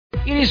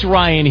It is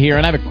Ryan here,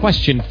 and I have a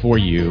question for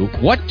you.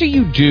 What do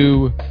you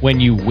do when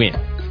you win?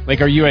 Like,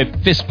 are you a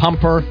fist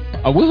pumper,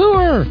 a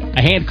woohooer,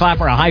 a hand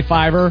clapper, a high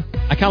fiver?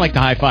 I kind of like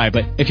the high five,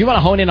 but if you want to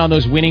hone in on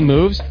those winning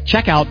moves,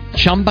 check out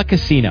Chumba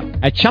Casino.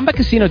 At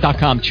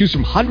ChumbaCasino.com, choose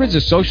from hundreds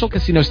of social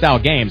casino-style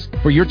games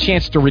for your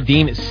chance to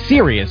redeem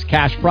serious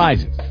cash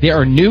prizes. There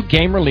are new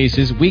game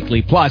releases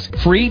weekly, plus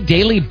free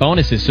daily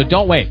bonuses, so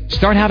don't wait.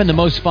 Start having the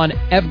most fun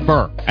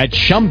ever at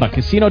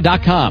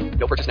ChumbaCasino.com.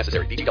 No purchase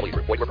necessary. VGW.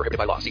 Void where prohibited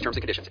by law. See terms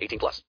and conditions. 18+.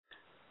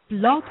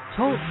 Blog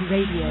Talk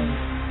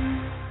Radio.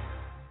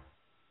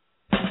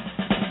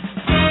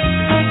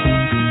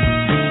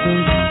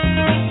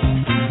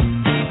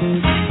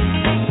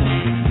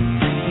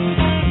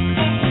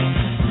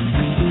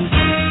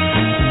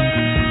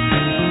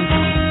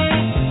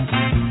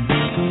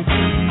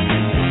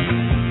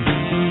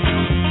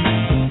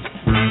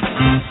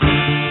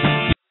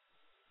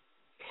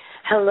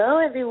 Hello,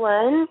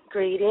 everyone.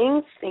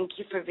 Greetings. Thank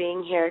you for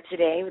being here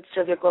today with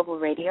Sylvia Global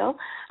Radio.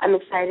 I'm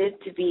excited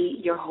to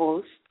be your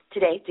host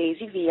today,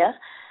 Daisy Villa,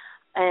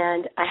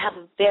 and I have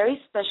a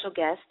very special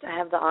guest. I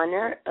have the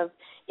honor of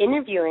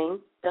interviewing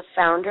the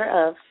founder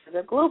of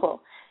Sylvia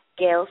Global,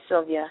 Gael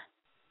Sylvia,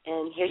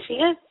 and here she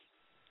is.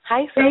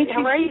 Hi, Sylvia.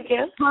 How are you,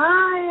 Gael?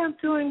 Hi, I'm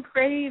doing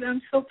great.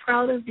 I'm so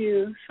proud of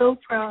you. So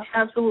proud,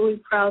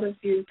 absolutely proud of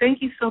you.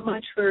 Thank you so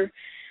much for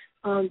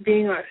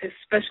being a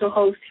special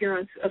host here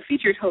a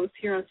featured host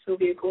here on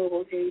Sylvia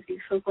Global, Daisy.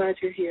 So glad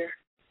you're here.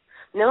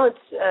 No,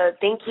 it's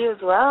thank you as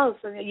well.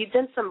 So you've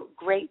done some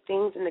great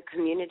things in the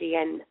community,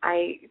 and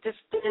I just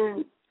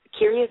been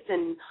curious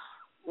and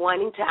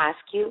wanting to ask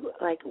you,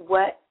 like,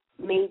 what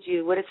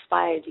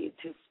inspired you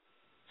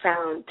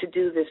to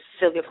do this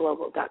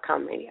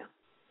SylviaGlobal.com radio?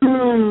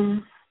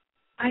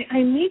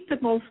 I meet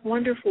the most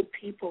wonderful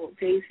people,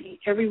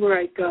 Daisy, everywhere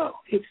I go.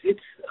 It's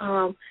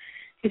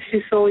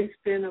just always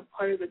been a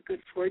part of the good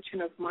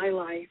fortune of my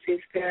life is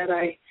that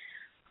I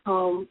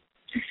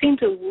just seem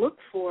to look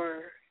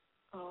for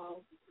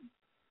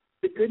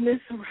the goodness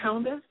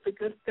around us, the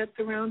good that's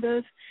around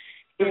us,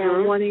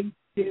 and wanting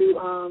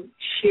to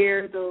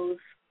share those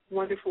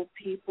wonderful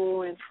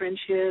people and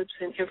friendships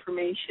and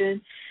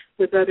information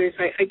with others.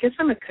 I guess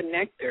I'm a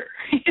connector.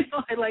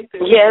 I like to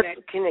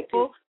connect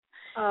people.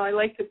 I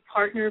like to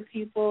partner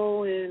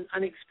people in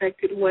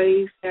unexpected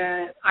ways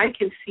that I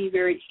can see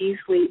very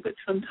easily, but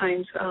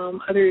sometimes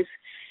others,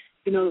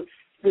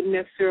 wouldn't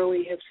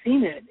necessarily have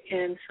seen it.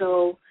 And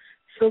so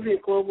Sylvia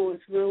Global is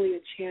really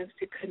a chance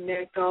to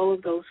connect all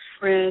of those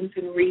friends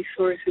and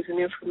resources and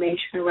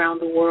information around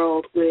the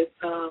world with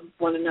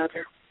one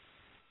another.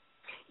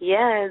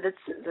 Yeah,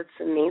 that's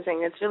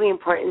amazing. It's really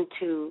important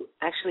to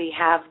actually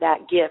have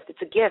that gift.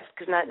 It's a gift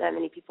because not that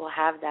many people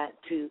have that,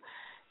 to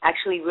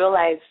actually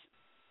realize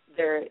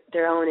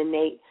their own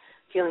innate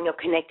feeling of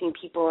connecting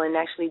people and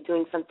actually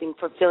doing something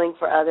fulfilling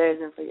for others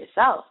and for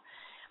yourself.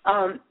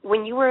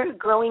 When you were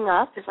growing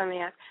up, if I may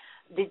ask,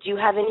 did you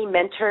have any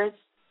mentors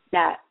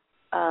that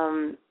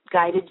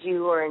guided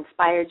you or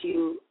inspired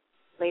you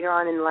later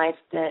on in life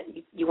that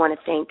you want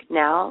to thank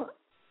now?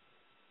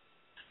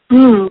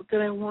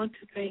 That I want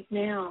to thank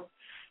now.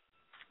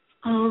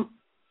 Or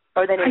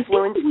that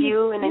influenced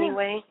you in any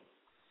way?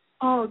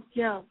 Oh,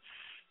 yeah.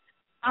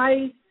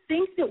 I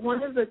think that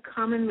one of the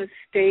common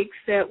mistakes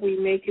that we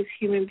make as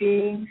human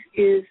beings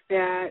is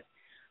that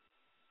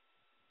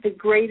the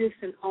greatest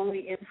and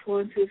only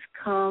influences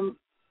come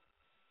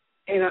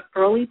in the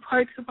early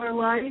parts of our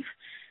life,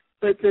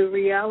 but the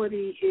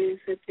reality is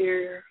that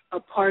they're a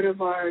part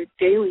of our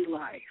daily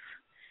life.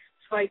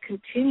 So I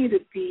continue to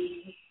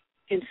be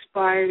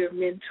inspired or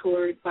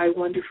mentored by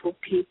wonderful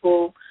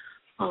people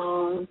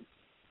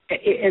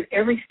at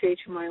every stage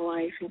of my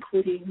life,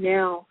 including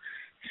now.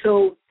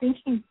 So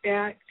thinking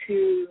back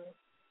to,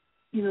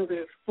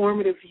 the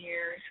formative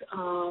years,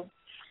 I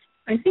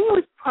think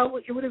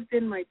it would have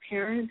been my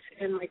parents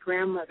and my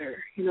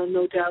grandmother,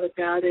 no doubt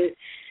about it.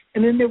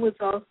 And then there was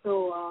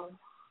also,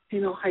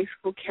 high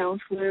school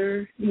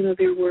counselor.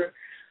 There were,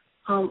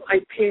 I'm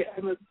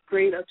a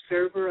great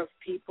observer of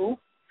people.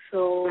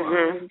 So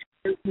I'm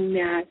certain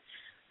that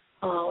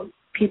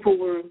people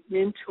were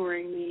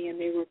mentoring me and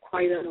they were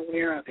quite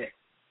unaware of it.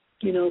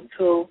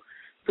 So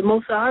the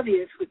most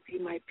obvious would be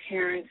my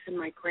parents and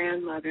my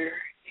grandmother,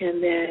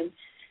 and then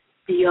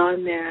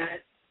beyond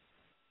that,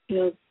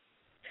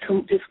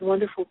 some just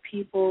wonderful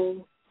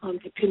people,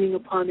 depending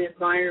upon the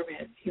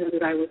environment,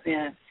 that I was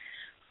in,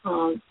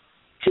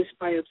 just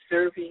by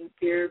observing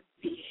their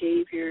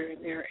behavior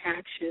and their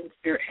actions,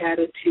 their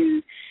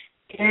attitude,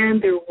 and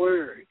their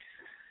words.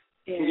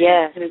 And,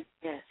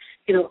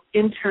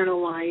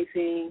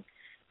 internalizing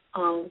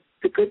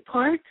the good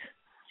parts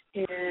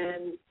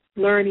and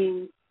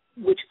learning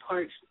which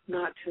parts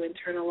not to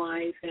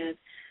internalize and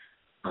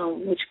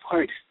which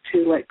parts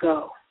to let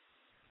go.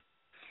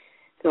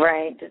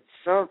 Right. It's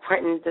so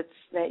important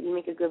that you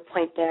make a good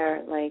point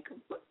there, like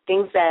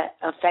things that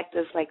affect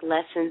us, like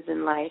lessons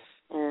in life,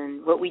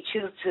 and what we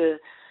choose to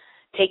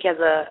take as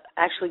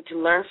actually to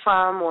learn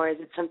from, or is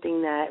it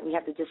something that we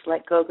have to just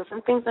let go? Because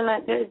some things are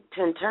not good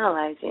to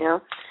internalize,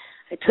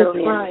 I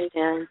totally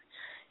understand.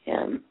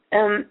 Yeah.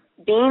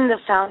 Being the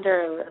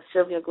founder of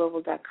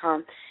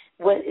SylviaGlobal.com,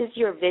 what is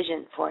your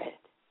vision for it?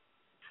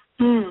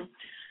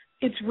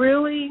 It's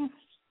really,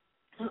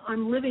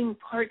 I'm living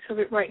parts of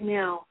it right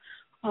now.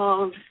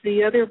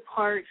 The other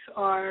parts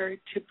are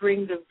to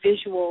bring the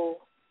visual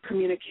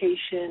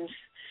communications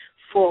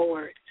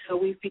forward. So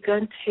we've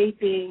begun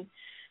taping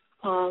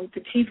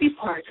the TV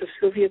parts of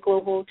Sylvia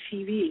Global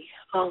TV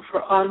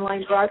for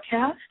online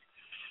broadcast.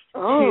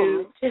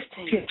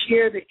 Interesting. To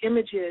share the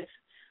images.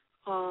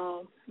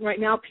 Right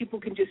now people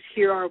can just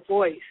hear our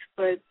voice,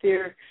 but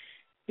they're,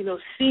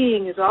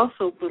 seeing is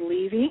also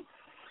believing.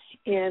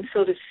 And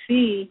so to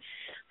see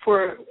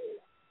for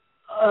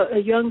a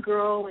young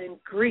girl in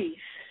Greece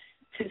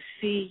to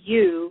see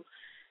you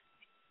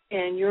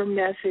and your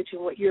message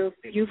and what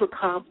you've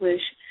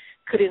accomplished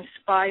could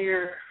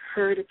inspire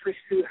her to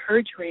pursue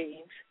her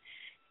dreams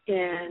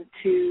and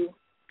to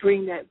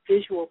bring that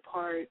visual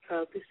part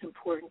of this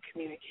important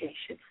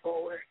communication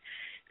forward.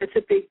 That's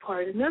a big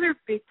part. Another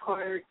big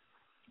part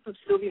of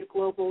Sylvia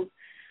Global's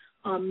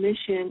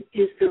mission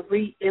is the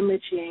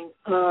re-imaging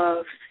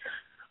of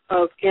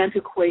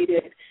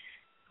antiquated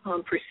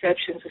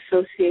perceptions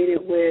associated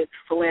with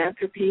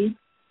philanthropy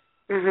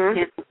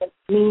and what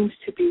it means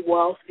to be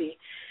wealthy.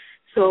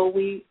 So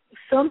we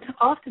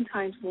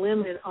oftentimes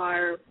limit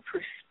our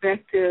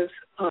perspectives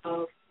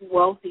of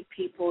wealthy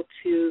people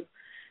to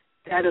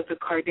that of the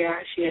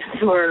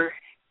Kardashians or,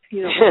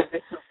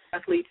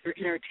 athletes or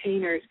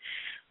entertainers,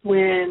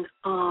 when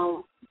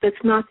that's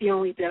not the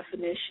only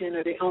definition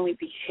or the only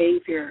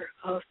behavior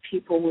of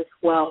people with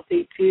wealth.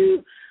 They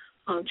do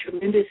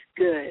tremendous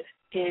good,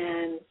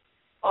 and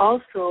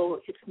also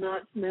it's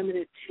not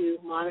limited to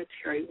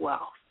monetary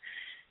wealth.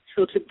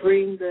 So to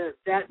bring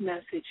that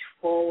message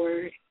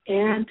forward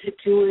and to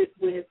do it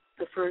with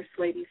the First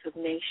Ladies of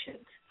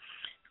Nations.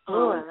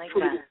 I like for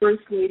that. The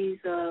First Ladies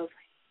of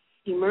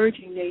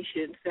emerging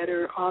nations that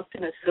are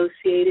often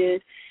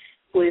associated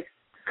with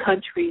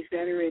countries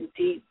that are in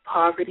deep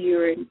poverty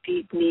or in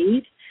deep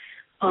need,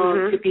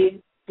 to be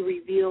able to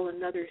reveal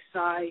another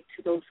side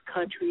to those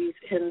countries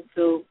and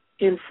the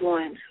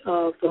influence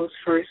of those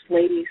First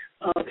Ladies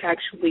of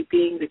actually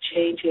being the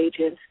change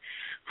agents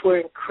for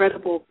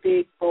incredible,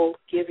 big, bold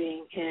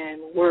giving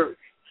and work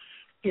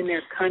in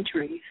their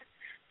countries.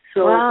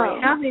 So by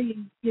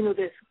having,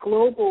 this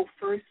global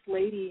First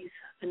Ladies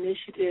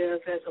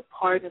initiative as a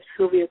part of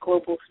Sylvia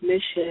Global's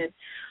mission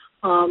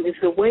is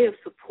a way of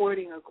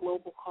supporting a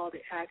global call to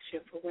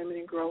action for women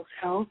and girls'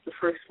 health, the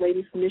First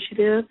Ladies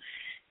Initiative,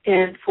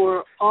 and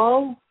for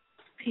all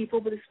people,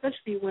 but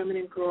especially women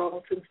and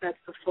girls, since that's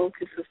the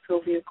focus of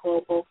Sylvia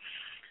Global,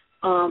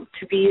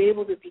 to be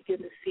able to begin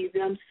to see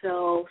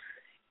themselves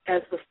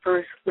as the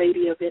first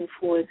lady of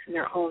influence in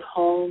their own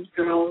homes,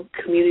 their own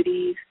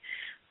communities,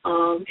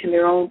 in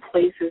their own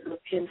places of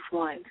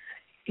influence,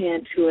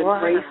 and to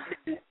embrace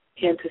it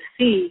and to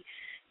see,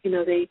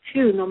 they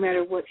too, no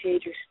matter what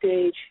age or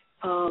stage,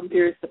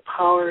 there's the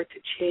power to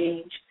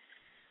change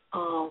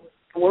the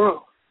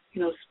world,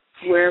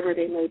 wherever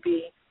they may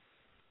be.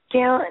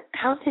 Gail,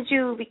 how did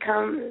you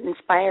become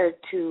inspired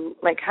to,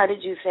 how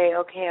did you say,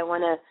 okay, I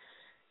want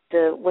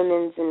the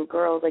women's and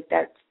girls,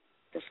 that,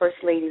 the First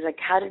Ladies,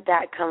 how did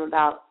that come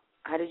about?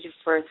 How did you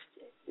first,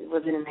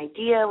 was it an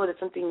idea? Was it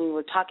something you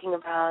were talking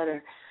about?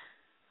 Or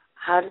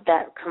how did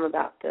that come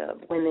about, the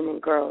women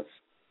and girls?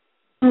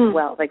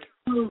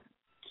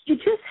 It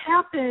just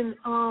happened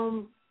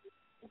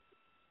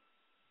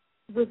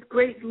with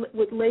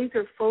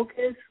laser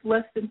focus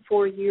less than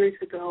 4 years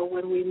ago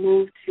when we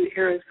moved to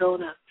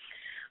Arizona.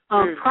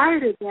 Prior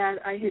to that,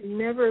 I had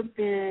never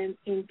been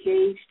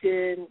engaged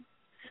in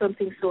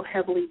something so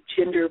heavily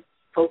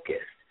gender-focused.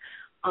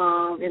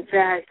 In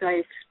fact,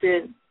 I've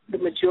spent the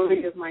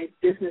majority of my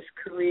business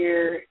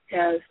career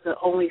as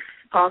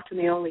often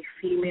the only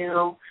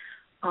female,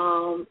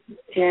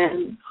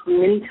 and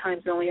many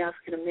times only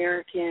African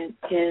American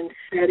in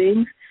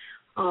settings,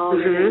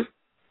 and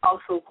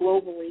also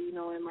globally,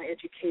 in my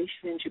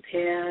education in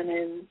Japan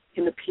and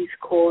in the Peace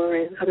Corps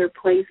and other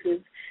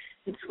places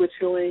in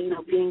Switzerland,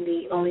 being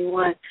the only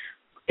one,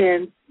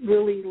 and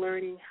really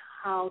learning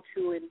how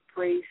to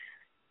embrace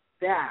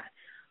that.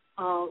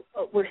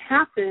 What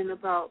happened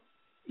about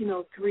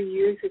 3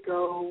 years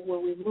ago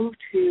when we moved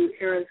to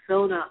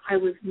Arizona, I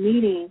was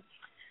meeting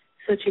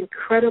such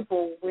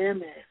incredible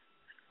women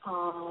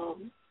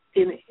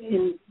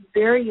in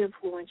very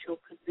influential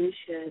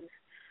positions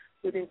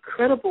with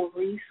incredible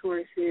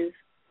resources,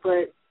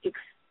 but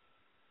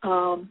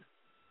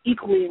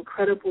equally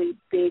incredibly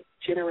big,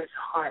 generous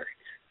hearts.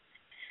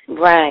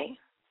 Right.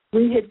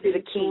 We had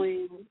been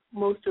doing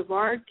most of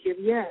our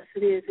giving. Yes,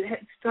 it is.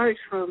 It starts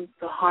from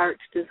the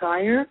heart's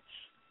desire.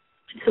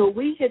 So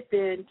we had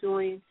been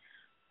doing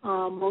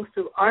most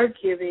of our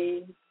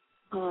giving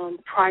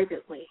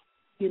privately.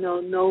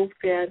 No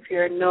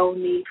fanfare, no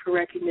need for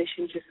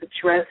recognition, just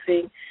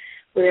addressing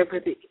whatever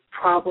the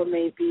problem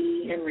may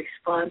be and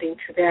responding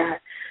to that.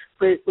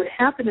 But what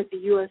happened at the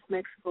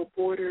U.S.-Mexico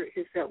border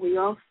is that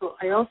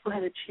I also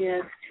had a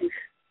chance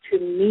to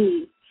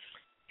meet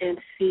and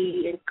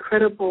see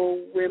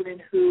incredible women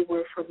who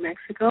were from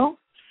Mexico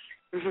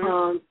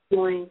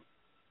doing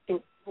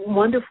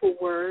wonderful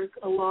work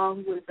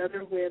along with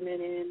other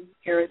women in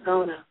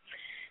Arizona.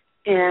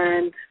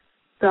 And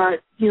thought,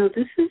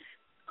 this is,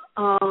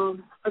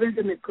 other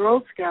than the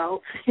Girl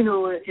Scouts,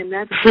 and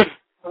that's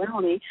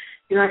only,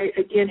 I,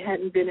 again,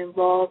 hadn't been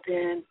involved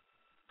in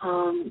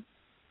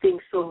being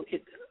so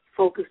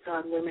focused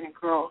on women and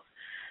girls.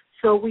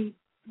 So we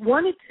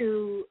wanted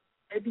to,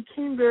 it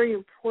became very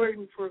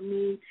important for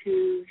me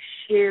to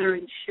share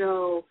and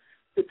show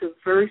the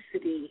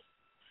diversity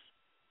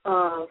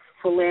of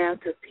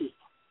philanthropy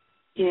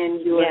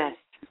in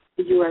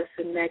the U.S.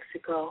 and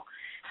Mexico.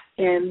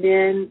 And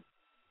then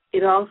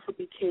it also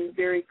became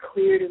very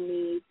clear to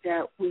me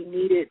that we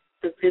needed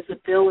the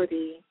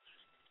visibility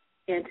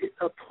and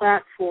a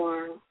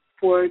platform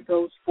for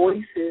those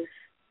voices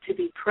to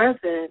be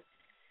present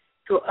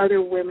so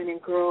other women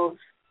and girls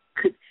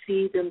could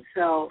see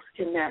themselves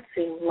in that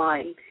same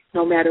light,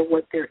 no matter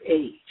what their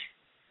age.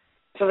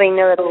 So they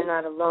know that they're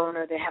not alone,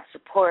 or they have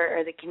support,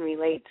 or they can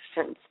relate to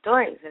certain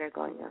stories that are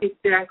going on.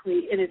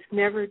 Exactly, and it's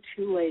never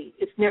too late.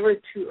 It's never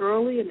too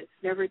early, and it's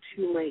never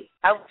too late.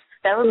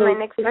 That was my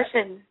next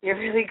question. You're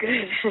really good.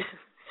 I was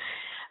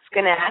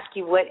going to ask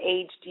you, what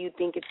age do you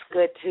think it's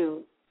good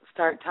to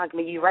start talking?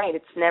 But you're right,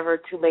 it's never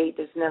too late.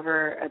 There's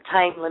never a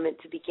time limit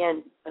to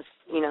begin a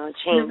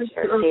change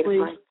or a state of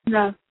mind.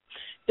 No,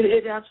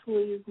 it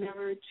absolutely is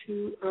never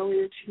too early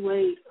or too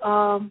late.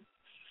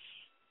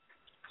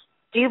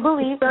 Do you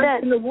believe that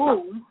in the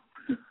womb?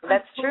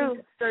 That's true.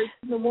 It starts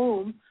in the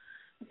womb.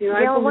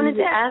 I wanted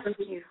to ask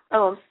you.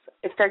 Oh,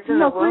 it starts in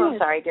the womb.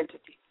 Sorry, I didn't.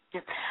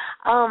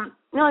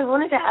 No, I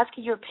wanted to ask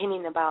you your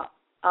opinion about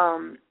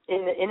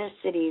in the inner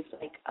cities,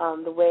 like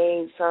the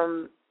way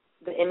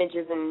the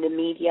images in the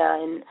media,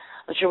 and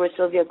I'm sure with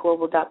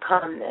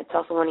SylviaGlobal.com, that's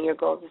also one of your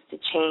goals, is to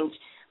change,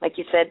 like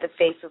you said, the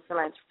face of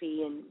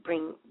philanthropy and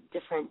bring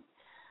different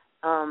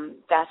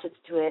facets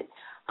to it.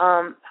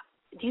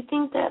 Do you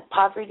think that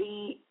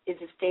poverty is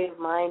a state of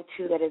mind,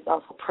 too, that is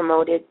also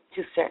promoted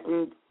to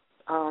certain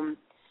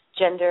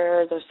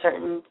genders or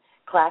certain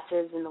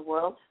classes in the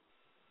world?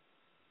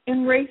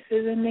 In races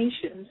and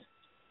nations.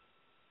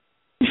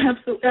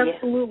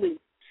 Absolutely.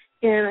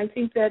 Yeah. And I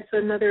think that's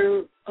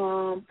another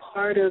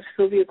part of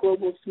Sylvia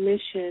Global's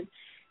mission,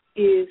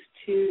 is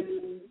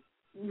to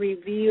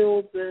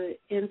reveal the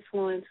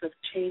influence of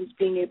change,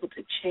 being able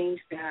to change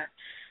that.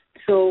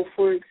 So,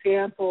 for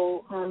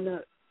example, on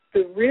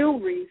the real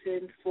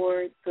reason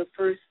for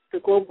the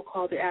Global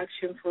Call to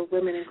Action for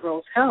Women and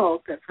Girls'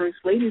 Health, that First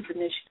Ladies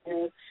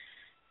Initiative,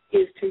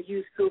 is to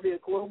use Sylvia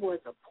Global as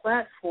a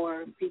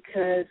platform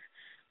because,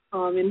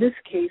 in this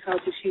case, I'll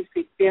just use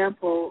the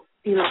example,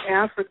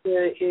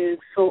 Africa is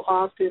so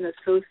often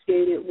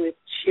associated with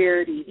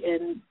charity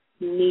and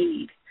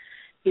need,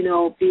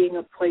 being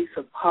a place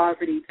of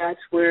poverty. That's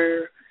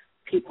where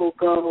people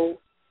go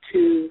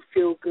to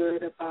feel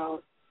good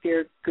about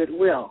their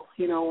goodwill,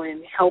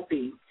 and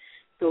helping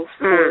those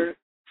poor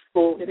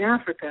people in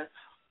Africa.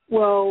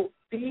 Well,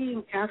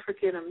 being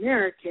African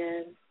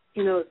American,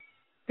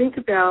 think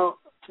about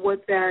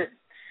what that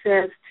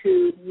says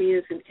to me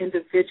as an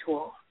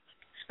individual,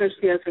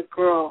 especially as a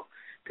girl,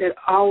 that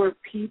our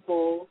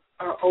people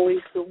are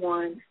always the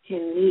ones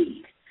in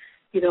need.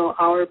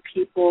 Our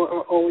people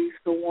are always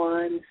the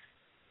ones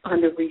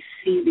on the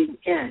receiving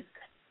end.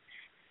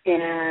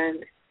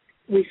 And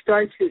we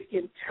start to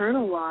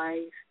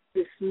internalize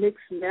this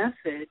mixed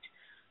message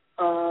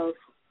of,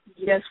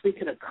 yes, we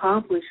can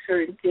accomplish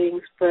certain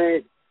things, but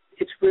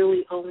it's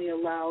really only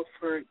allowed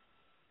for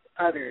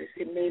others.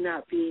 It may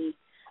not be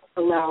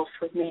allowed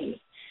for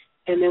me.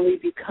 And then we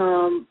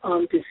become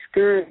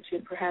discouraged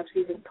and perhaps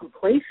even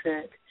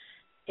complacent,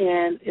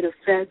 and it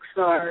affects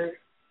our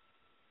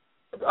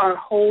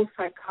whole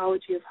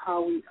psychology of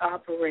how we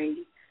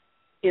operate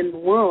in the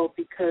world,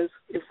 because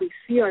if we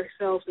see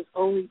ourselves as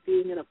only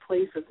being in a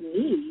place of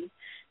need,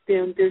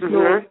 then there's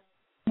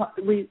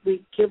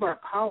we give our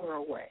power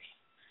away.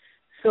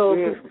 So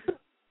if we put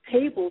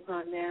tables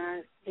on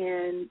that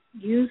and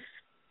use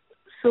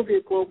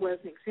Sylvia Global as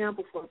an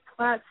example for a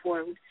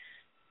platform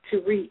to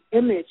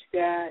re-image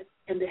that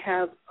and to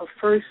have a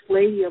first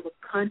lady of a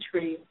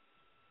country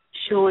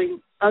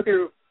showing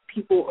other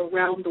people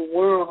around the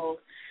world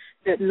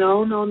that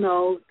no,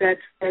 that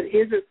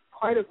is a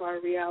part of our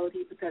reality,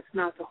 but that's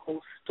not the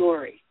whole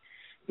story.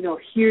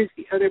 Here's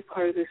the other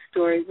part of the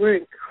story. We're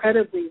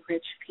incredibly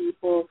rich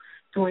people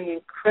doing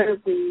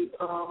incredibly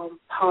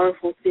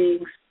powerful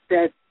things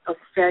that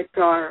affect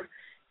our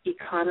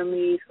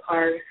economies,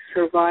 our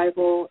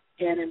survival,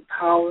 and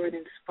empower and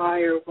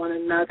inspire one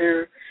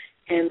another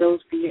and those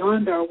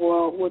beyond our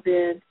world. Well,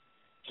 then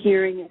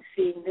hearing and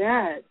seeing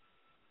that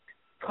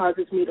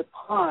causes me to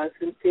pause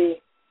and think,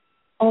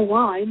 oh,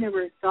 wow, I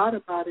never thought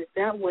about it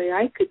that way.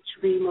 I could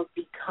dream of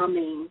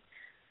becoming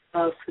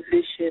a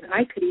physician.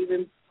 I could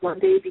even one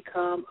day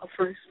become a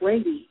first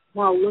lady.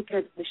 Wow, look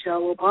at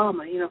Michelle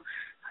Obama,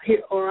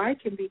 or I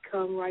can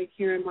become right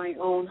here in my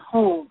own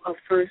home a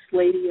first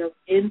lady of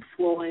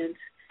influence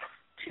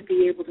to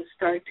be able to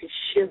start to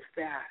shift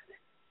that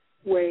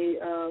way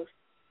of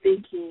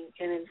thinking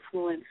and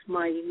influence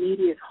my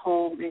immediate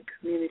home and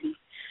community.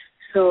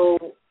 So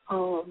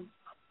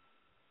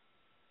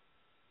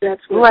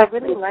that's what. Oh, I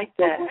really like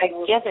that. I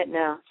get it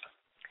now.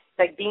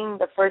 Like being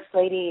the first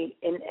lady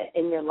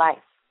in your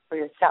life for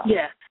yourself.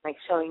 Yes. Like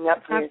showing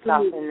up for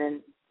yourself, and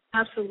then.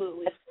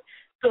 Absolutely.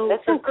 So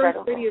that's the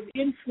incredible. first lady of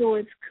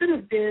influence could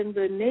have been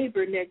the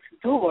neighbor next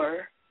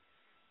door,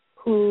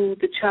 who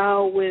the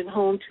child went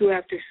home to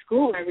after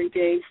school every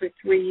day for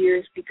 3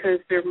 years because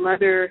their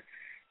mother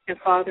and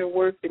father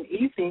worked an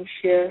evening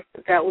shift.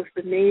 But that was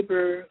the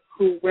neighbor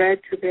who read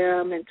to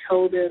them and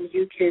told them,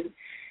 you're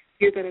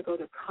going to go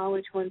to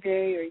college one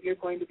day, or you're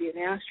going to be an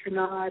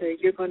astronaut, or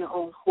you're going to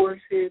own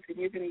horses, and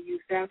you're going to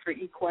use that for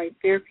equine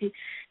therapy.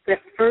 That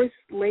first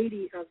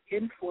lady of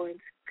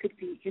influence could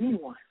be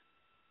anyone.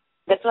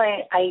 That's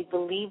why I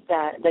believe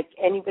that, like,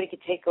 anybody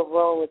could take a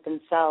role with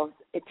themselves.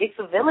 It takes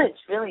a village,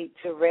 really,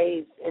 to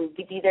raise and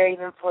be there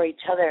even for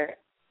each other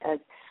as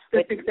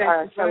with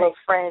our fellow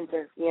friends.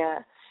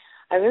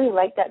 I really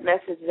like that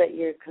message that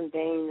you're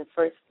conveying, the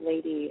first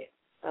lady,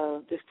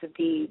 just to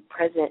be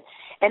present.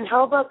 And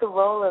how about the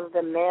role of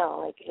the male,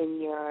 like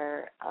in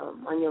your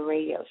on your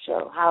radio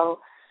show? How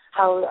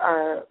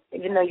are,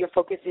 even though your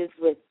focus is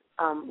with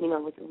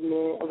with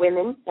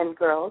women and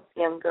girls,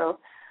 young girls,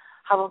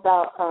 how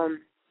about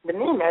the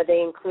men? Are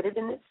they included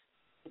in this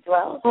as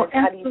well? Oh,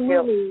 how do you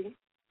absolutely.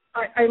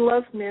 I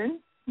love men.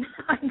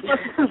 I have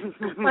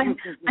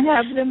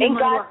them Thank in my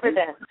God life. for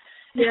them.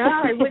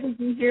 Yeah, I wouldn't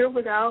be here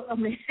without a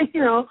man,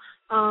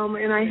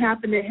 and I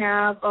happen to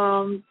have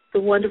the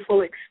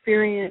wonderful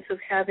experience of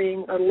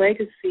having a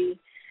legacy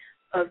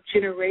of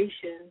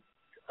generations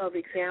of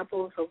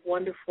examples of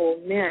wonderful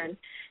men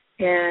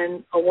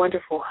and a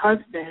wonderful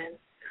husband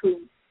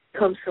who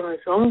comes from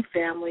his own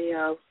family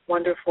of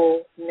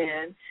wonderful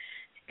men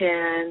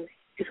and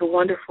is a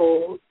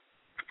wonderful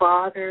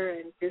father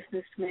and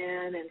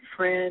businessman and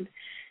friend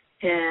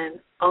and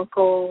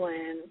uncle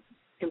and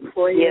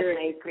employer. Yes,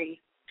 I agree.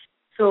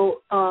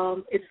 So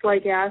it's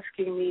like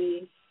asking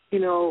me,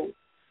 do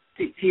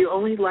you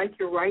only like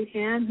your right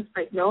hand? It's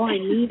like, no, I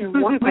need and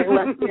want my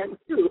left hand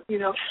too.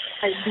 Do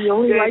you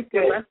only like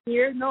your left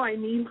ear? No, I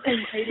need my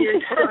right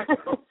ear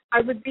too.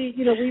 I would be,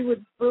 we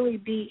would really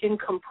be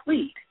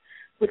incomplete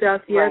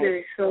without the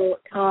other. So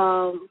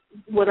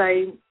what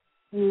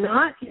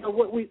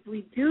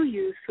we do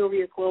use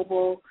Sylvia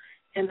Global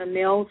and the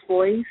male's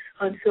voice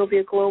on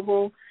Sylvia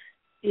Global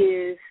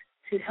is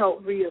to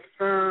help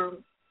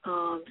reaffirm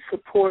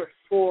support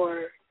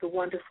for the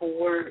wonderful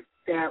work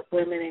that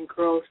women and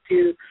girls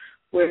do,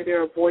 where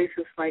there are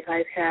voices like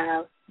I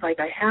have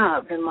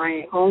in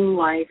my own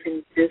life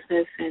and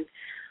business, and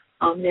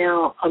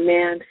now a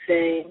man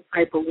saying,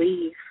 I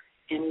believe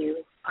in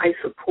you, I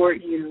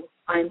support you,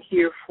 I'm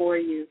here for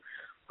you,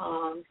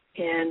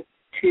 and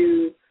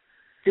to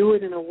do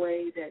it in a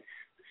way that's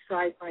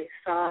side by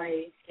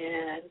side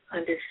and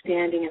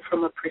understanding and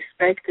from a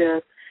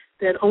perspective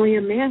that only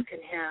a man can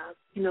have,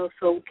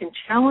 so we can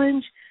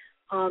challenge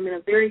in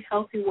a very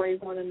healthy way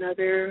one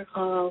another.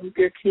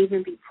 There can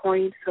even be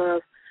points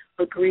of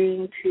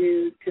agreeing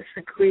to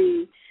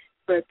disagree,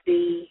 but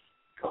the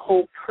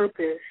whole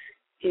purpose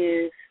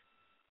is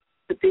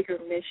the bigger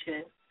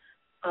mission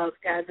of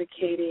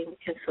advocating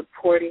and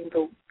supporting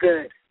the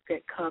good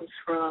that comes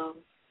from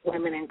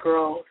women and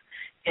girls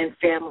and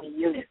family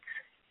units.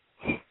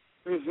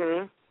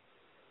 Mhm.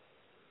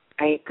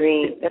 I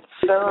agree. That's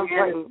so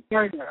important.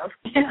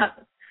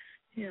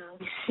 Yeah.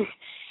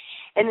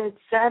 And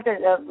it's sad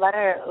that a lot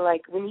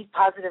of, we need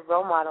positive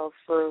role models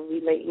for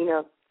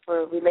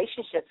for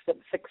relationships, the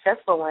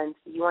successful ones.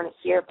 You want to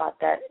hear about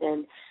that,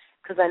 and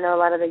because I know a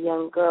lot of the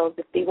young girls,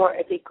 if they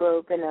grew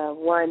up in a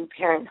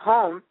one-parent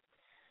home,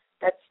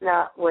 that's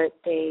not what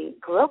they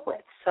grew up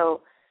with.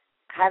 So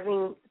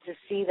having to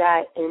see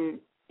that and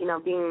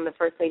being the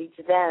first lady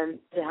to them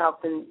to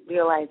help them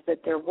realize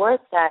that they're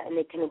worth that and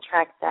they can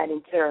attract that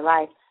into their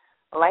life,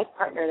 a life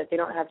partner that they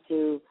don't have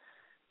to,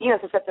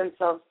 to set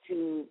themselves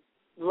to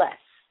less,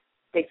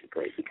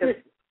 basically, because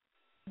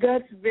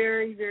that's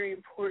very, very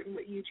important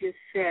what you just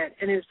said,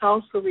 and it's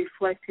also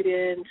reflected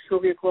in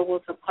Sylvia Global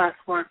as a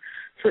platform.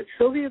 So at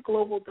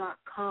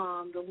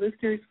sylviaglobal.com, the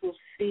listeners will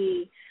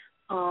see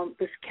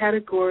this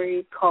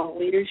category called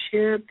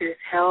leadership. There's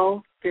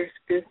health, there's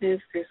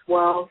business, there's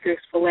wealth, there's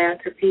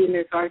philanthropy, and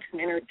there's arts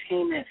and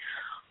entertainment.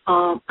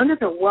 Under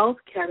the wealth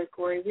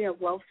category, we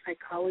have wealth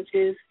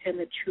psychologists and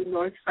the True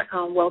North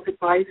wealth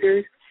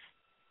advisors.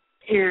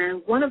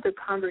 And one of the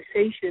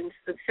conversations,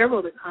 several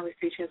of the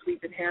conversations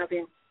we've been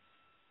having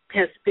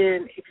has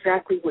been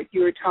exactly what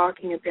you were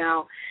talking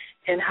about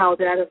and how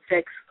that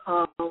affects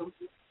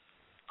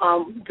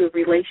the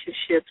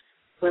relationships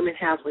women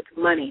have with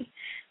money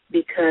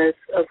because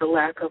of the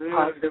lack of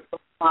positive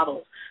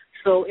models.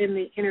 So in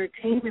the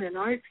entertainment and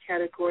arts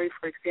category,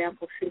 for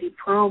example, Cindy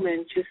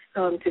Perlman just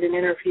did an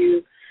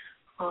interview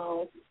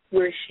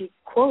where she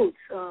quotes,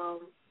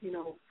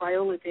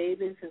 Viola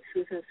Davis and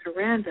Susan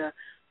Sarandon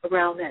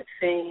around that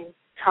same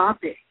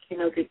topic,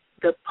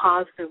 the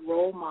positive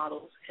role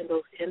models and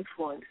those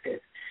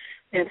influences.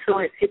 And so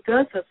it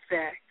does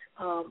affect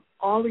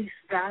all these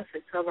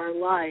facets of our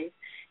life.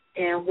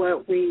 And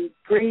what we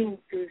bring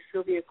through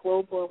Sylvia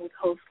Global with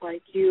hosts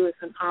like you is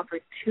an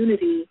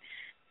opportunity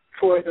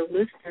for the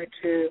listener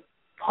to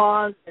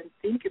pause and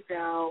think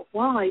about,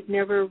 wow, I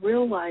never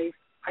realized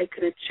I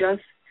could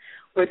adjust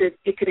or that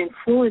it could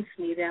influence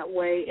me that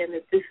way, and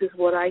that this is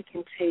what I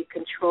can take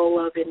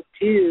control of and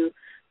do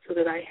so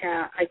that I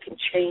can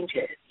change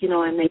it,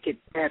 and make it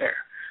better.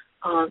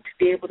 To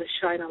be able to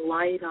shine a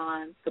light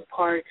on the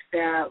parts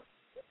that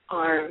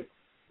are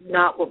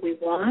not what we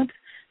want,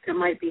 that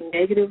might be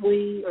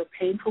negatively or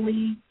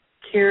painfully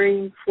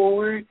carrying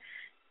forward,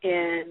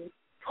 and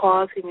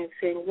pausing and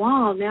saying,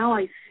 wow, now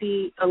I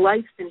see a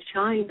light's been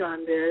shined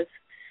on this.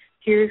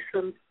 Here's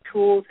some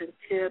tools and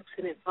tips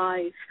and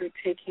advice for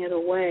taking it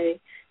away,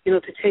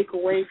 to take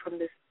away from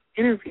this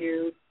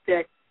interview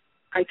that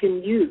I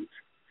can use.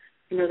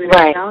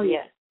 Right,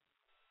 yeah.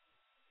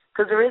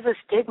 Because there is a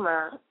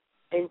stigma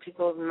in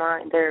people's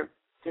mind. They're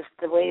just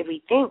the way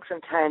we think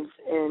sometimes,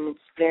 and it's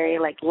very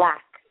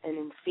lack and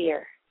in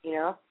fear,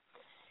 And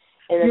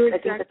I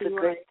think that's a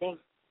great thing.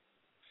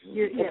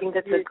 I think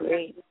that's a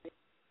great.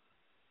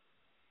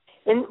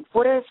 And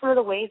what are some of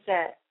the ways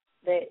that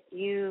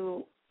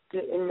you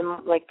do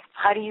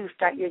how do you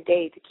start your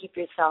day to keep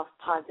yourself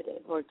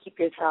positive or keep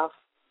yourself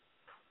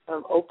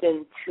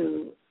open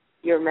to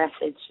your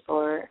message,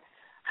 or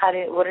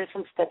what are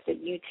some steps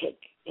that you take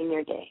in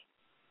your day?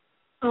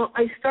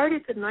 I start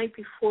it the night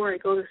before I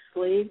go to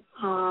sleep,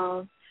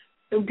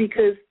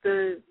 because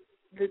the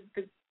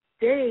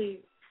day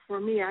for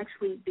me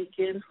actually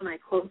begins when I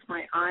close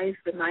my eyes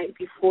the night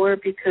before,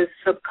 because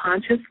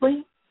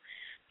subconsciously,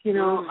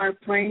 our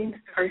brains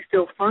are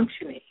still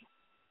functioning.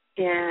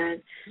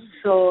 And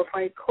so if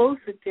I close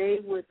the day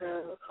with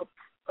a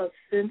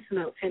sense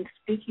and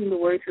speaking the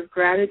words of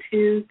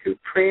gratitude through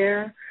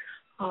prayer,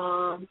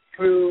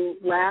 through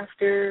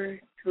laughter,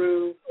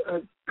 through a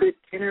good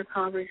dinner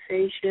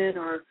conversation,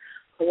 or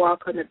a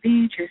walk on the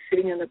beach, or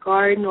sitting in the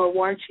garden, or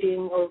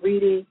watching or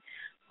reading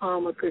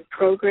a good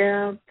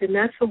program, then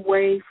that's a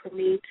way for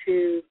me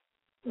to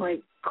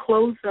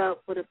close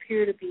up what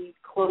appear to be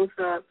close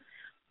up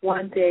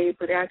one day,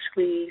 but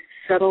actually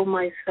settle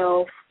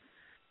myself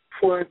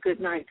for a good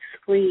night's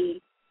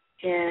sleep.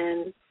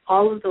 And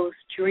all of those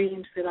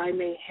dreams that I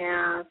may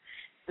have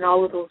and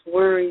all of those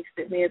worries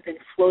that may have been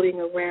floating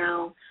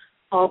around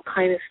all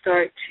kind of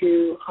start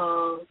to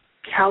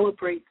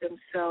calibrate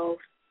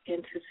themselves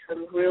into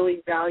some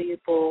really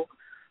valuable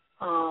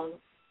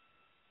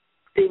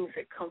things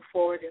that come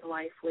forward in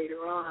life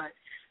later on.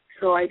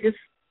 So I just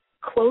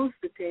close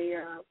the day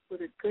up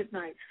with a good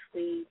night's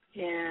sleep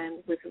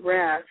and with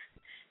rest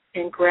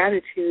and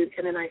gratitude,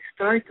 and then I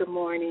start the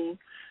morning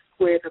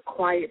with a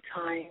quiet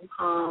time.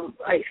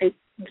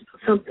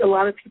 A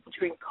lot of people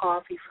drink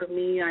coffee. For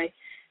me,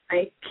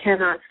 I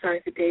cannot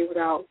start the day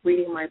without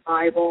reading my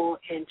Bible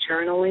and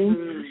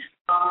journaling.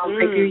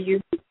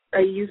 I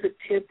use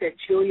a tip that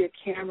Julia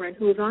Cameron,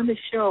 who was on the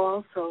show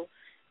also,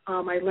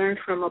 I learned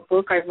from a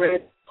book I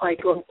read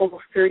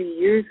almost 30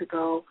 years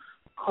ago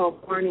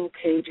called Morning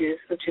Pages,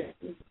 which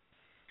is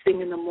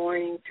thing in the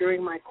morning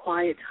during my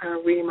quiet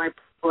time reading my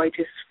Bible. I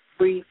just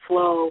free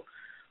flow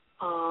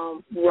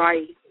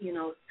write,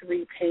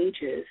 3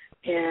 pages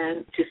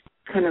and just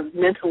kind of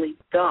mentally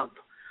dump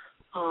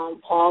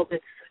all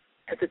that's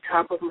at the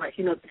top of my,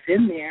 that's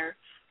in there.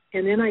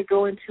 And then I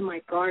go into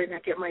my garden, I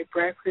get my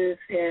breakfast,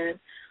 and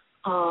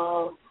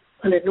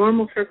under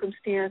normal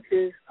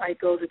circumstances, I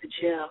go to the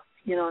gym,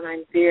 and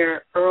I'm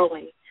there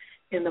early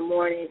in the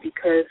morning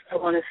because I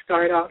want to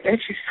start off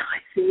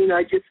exercising.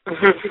 I just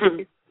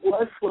get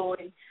blood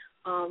flowing,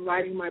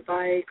 riding my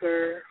bike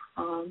or,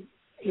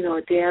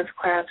 a dance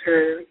class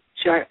or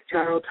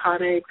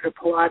gyrotonics or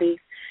Pilates.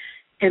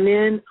 And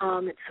then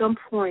at some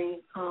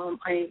point,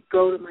 I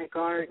go to my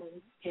garden,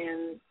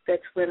 and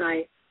that's when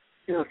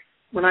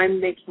when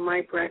I'm making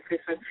my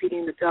breakfast, I'm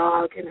feeding the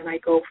dog, and then I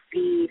go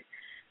feed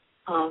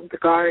the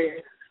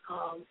garden.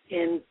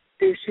 And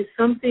there's just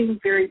something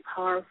very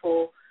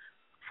powerful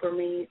for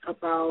me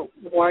about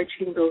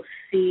watching those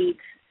seeds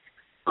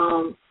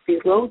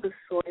below the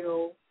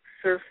soil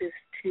surface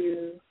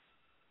to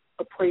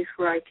a place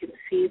where I can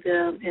see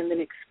them and then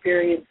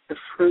experience the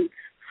fruits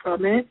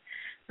from it,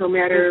 no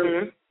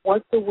matter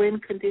what the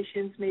wind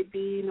conditions may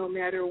be, no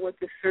matter what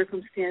the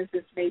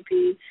circumstances may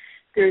be.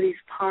 There are these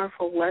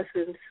powerful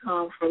lessons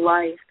for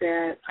life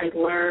that I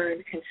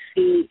learn and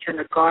see in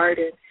the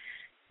garden,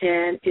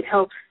 and it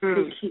helps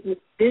to keep me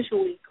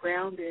visually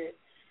grounded.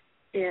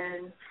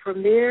 And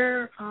from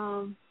there,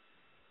 I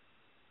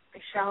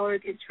shower,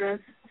 get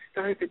dressed,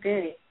 start the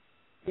day,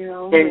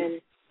 and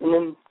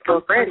then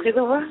go to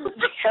the world,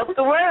 help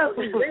the world.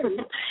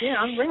 Yeah,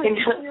 I'm ready.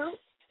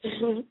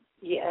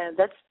 Yeah,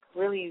 that's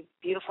really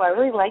beautiful. I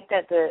really like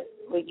that,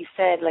 what you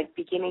said,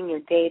 beginning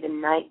your day the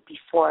night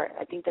before.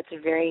 I think that's a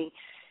very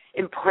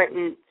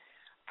important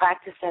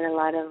practice that a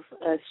lot of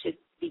us should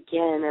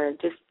begin or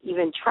just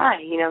even try,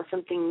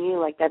 something new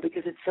like that,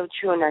 because it's so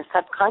true. In our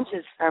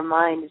subconscious, our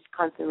mind is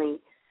constantly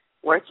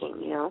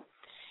working,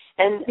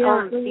 And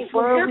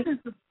before we...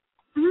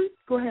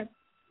 Go ahead.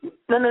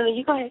 No,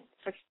 you go ahead.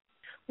 Sorry.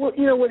 Well,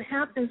 what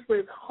happens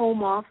with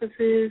home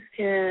offices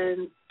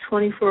and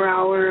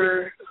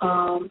 24-hour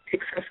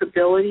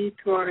accessibility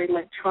to our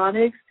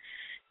electronics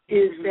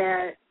is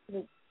that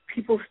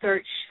people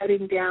start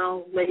shutting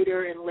down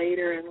later and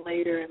later and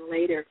later and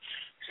later.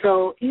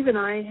 So even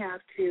I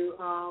have to,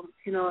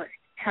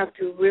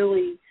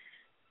 really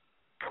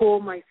pull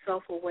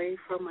myself away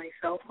from my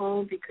cell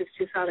phone because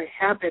just out of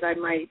habit I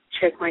might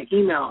check my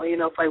email,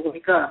 if I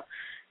wake up,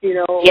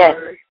 yes.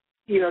 or,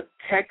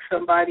 text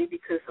somebody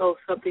because,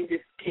 something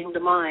just came to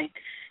mind.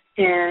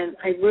 And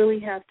I really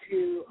have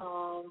to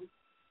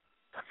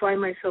find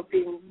myself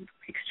being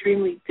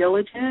extremely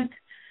diligent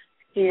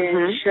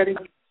in shutting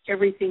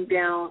everything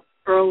down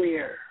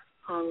earlier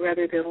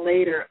rather than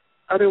later.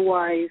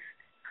 Otherwise,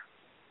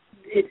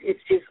 it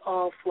just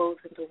all flows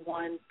into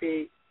one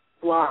big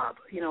blob,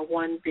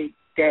 one big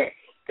day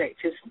that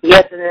just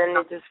yes, and then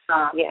it just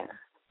stops. Yeah,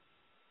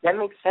 that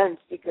makes sense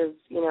because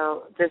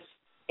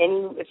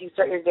if you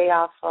start your day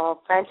off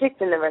all frantic,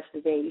 then the rest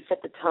of the day you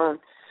set the tone.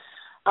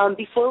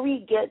 Before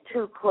we get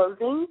to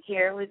closing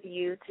here with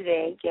you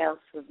today, Gail,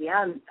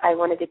 Sylvia, I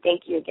wanted to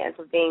thank you again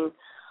for being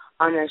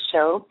on our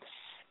show.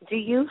 Do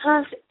you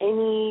have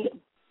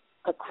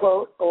a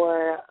quote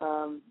or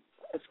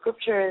a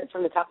scripture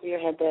from the top of your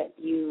head that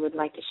you would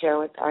like to share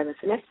with our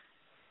listeners?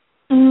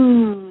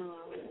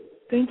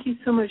 Thank you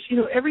so much.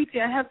 Every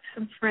day I have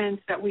some friends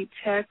that we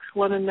text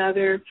one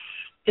another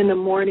in the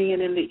morning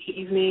and in the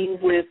evening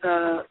with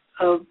a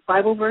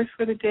Bible verse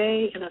for the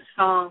day and a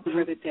song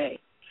for the day.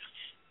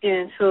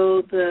 And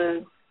so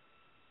the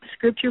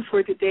scripture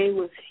for today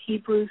was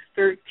Hebrews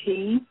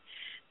 13:2,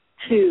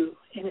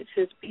 and it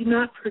says, "Be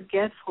not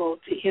forgetful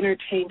to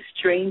entertain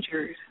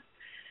strangers,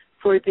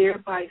 for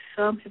thereby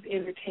some have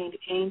entertained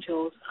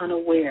angels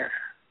unaware."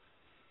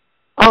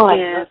 Oh, I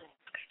and love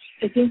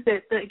it. I think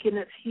that again,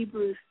 that's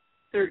Hebrews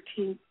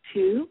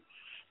 13:2,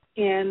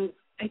 and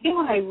I think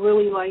what I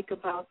really like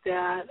about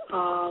that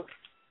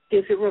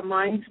is it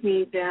reminds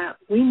me that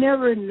we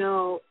never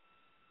know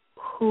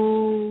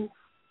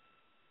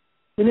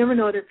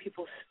other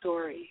people's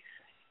stories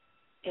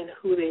and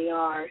who they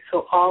are.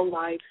 So all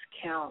lives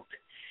count,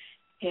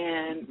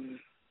 and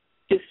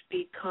just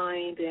be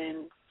kind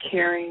and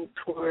caring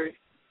toward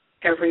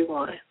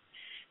everyone.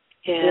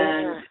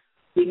 And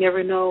we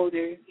never know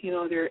there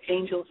are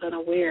angels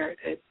unaware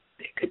that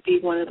it could be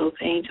one of those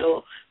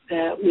angels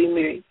that we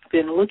may have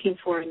been looking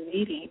for and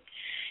meeting.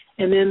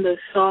 And then the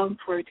song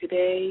for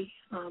today,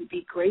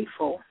 Be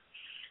Grateful,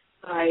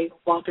 by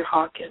Walter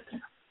Hawkins.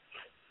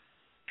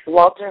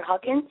 Walter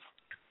Hawkins?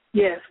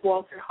 Yes,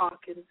 Walter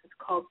Hawkins. It's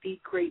called Be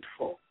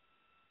Grateful.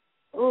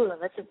 Oh,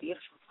 that's a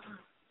beautiful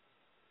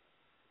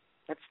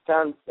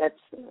song.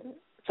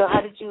 So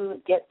how did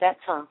you get that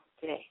song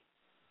today?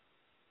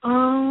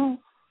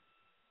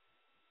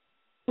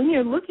 When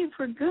you're looking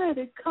for good,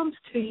 it comes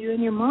to you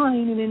in your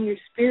mind and in your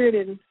spirit,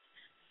 and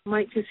you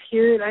might just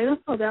hear it. I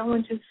don't know, that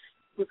one just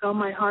was on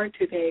my heart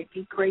today.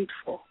 Be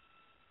grateful.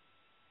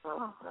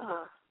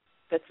 Oh,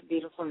 that's a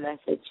beautiful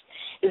message.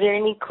 Is there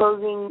any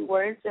closing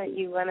words that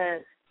you want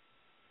to,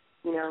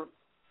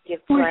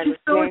 give to our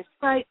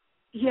listeners?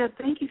 Yeah,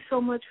 thank you so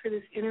much for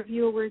this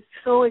interview. We're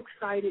so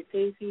excited,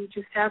 Daisy.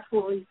 Just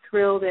absolutely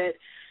thrilled that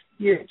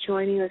you're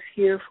joining us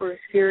here for a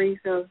series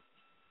of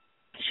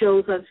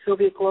shows on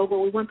Sylvia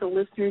Global. We want the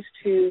listeners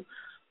to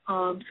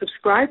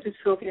subscribe to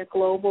Sylvia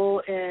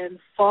Global and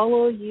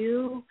follow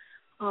you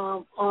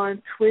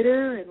on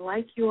Twitter and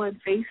like you on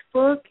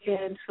Facebook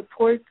and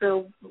support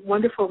the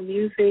wonderful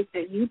music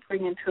that you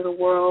bring into the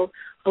world,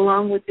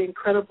 along with the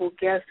incredible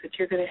guests that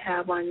you're going to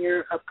have on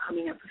your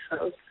upcoming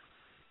episodes.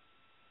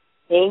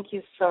 Thank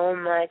you so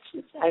much.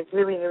 I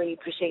really, really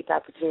appreciate the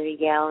opportunity,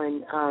 Gail,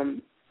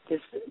 and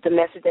the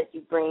message that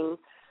you bring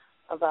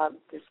about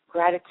this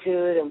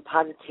gratitude and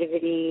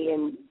positivity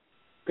and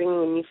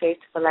bringing a new face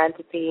to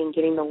philanthropy and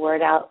getting the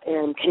word out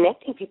and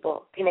connecting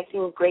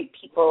with great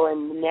people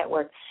and the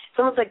network. It's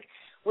almost like,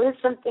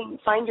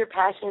 find your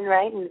passion,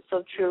 right? And it's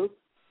so true.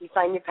 You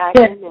find your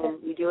passion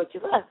and you do what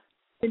you love.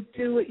 And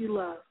do what you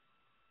love.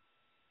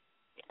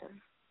 Yeah.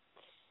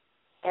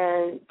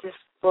 And just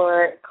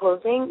for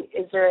closing,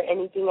 is there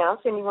anything else,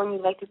 anyone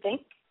you'd like to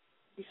thank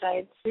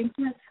besides?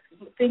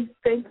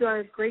 Thank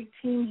our great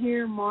team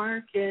here,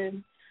 Mark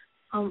and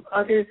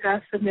others,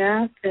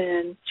 Asenath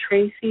and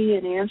Tracy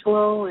and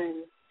Angelo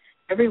and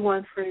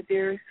everyone for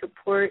their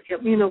support.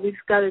 We've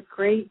got a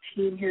great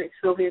team here at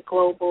Sylvia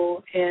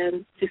Global,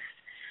 and just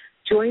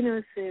join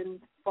us and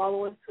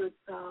follow us with,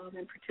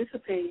 and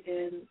participate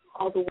in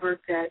all the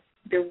work that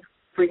they're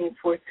bringing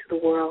forth to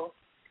the world.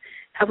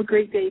 Have a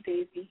great day,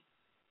 Daisy.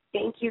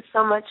 Thank you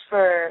so much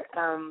for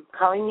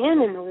calling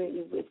in, and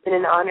it's been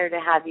an honor to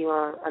have you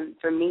on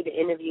for me to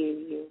interview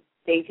you,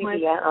 Daisy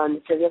Villa,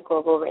 on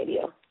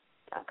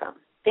SylviaGlobalRadio.com.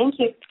 Thank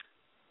you.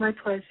 My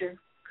pleasure.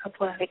 God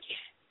bless. Thank you.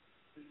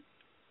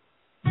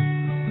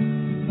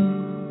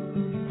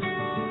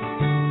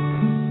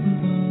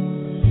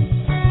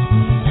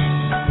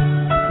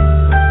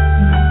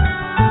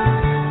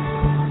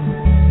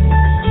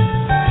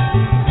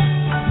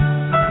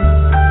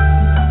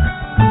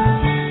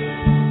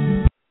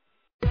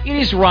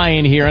 is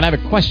Ryan here, and I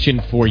have a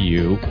question for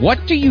you.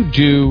 What do you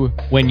do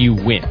when you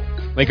win?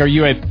 Like, are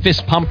you a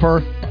fist pumper,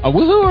 a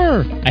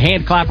woohooer, a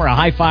hand clapper, a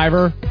high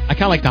fiver? I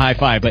kind of like the high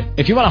five, but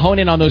if you want to hone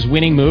in on those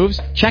winning moves,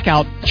 check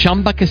out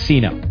Chumba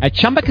Casino. At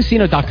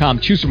ChumbaCasino.com,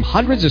 choose from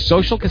hundreds of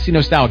social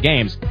casino-style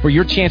games for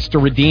your chance to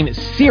redeem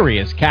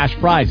serious cash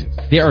prizes.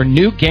 There are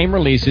new game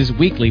releases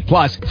weekly,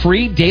 plus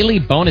free daily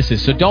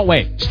bonuses, so don't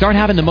wait. Start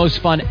having the most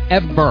fun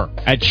ever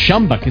at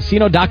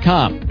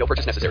ChumbaCasino.com. No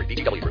purchase necessary.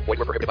 VGW Group. Void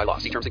where prohibited by law.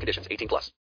 See terms and conditions. 18+.